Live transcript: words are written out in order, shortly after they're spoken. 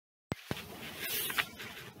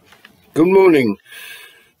Good morning.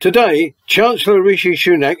 Today, Chancellor Rishi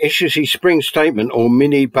Sunak issues his spring statement or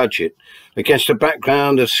mini-budget against a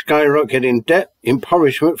background of skyrocketing debt,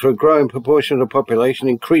 impoverishment for a growing proportion of the population,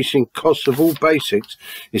 increasing costs of all basics,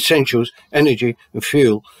 essentials, energy and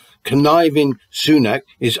fuel. Conniving Sunak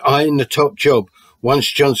is eyeing the top job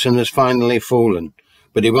once Johnson has finally fallen,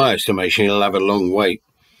 but in my estimation he'll have a long wait.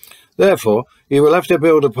 Therefore, he will have to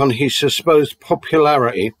build upon his supposed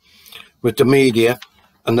popularity with the media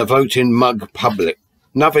and the voting mug public.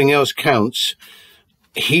 Nothing else counts.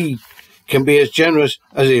 He can be as generous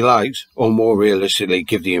as he likes, or more realistically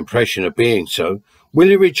give the impression of being so. Will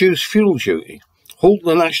he reduce fuel duty, halt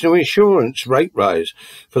the national insurance rate rise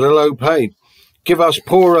for the low paid, give us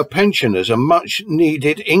poorer pensioners a much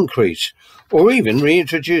needed increase, or even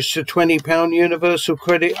reintroduce the £20 universal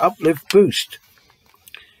credit uplift boost?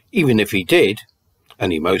 Even if he did,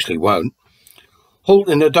 and he mostly won't,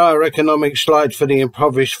 halting the dire economic slide for the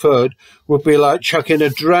impoverished third would be like chucking a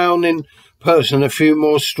drowning person a few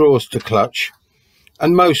more straws to clutch.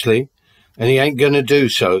 And mostly, and he ain't going to do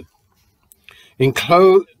so. In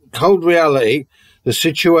cold reality, the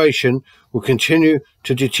situation will continue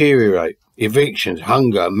to deteriorate. Evictions,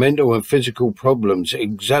 hunger, mental and physical problems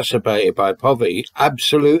exacerbated by poverty,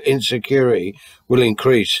 absolute insecurity will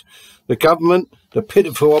increase. The government, the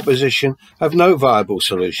pitiful opposition, have no viable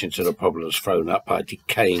solution to the problems thrown up by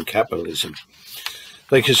decaying capitalism.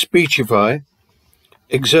 They can speechify,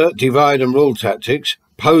 exert divide and rule tactics,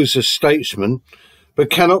 pose as statesmen, but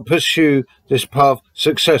cannot pursue this path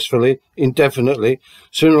successfully, indefinitely.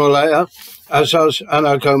 Sooner or later, as us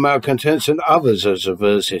anarcho-malcontents and others as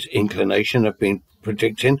averse this inclination have been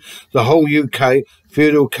predicting, the whole UK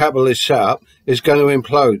feudal capitalist setup is going to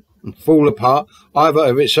implode and fall apart, either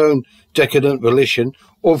of its own decadent volition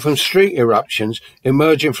or from street eruptions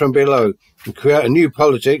emerging from below, and create a new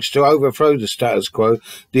politics to overthrow the status quo,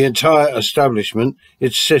 the entire establishment,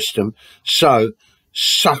 its system. So,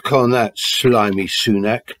 suck on that, slimy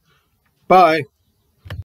Sunak. Bye.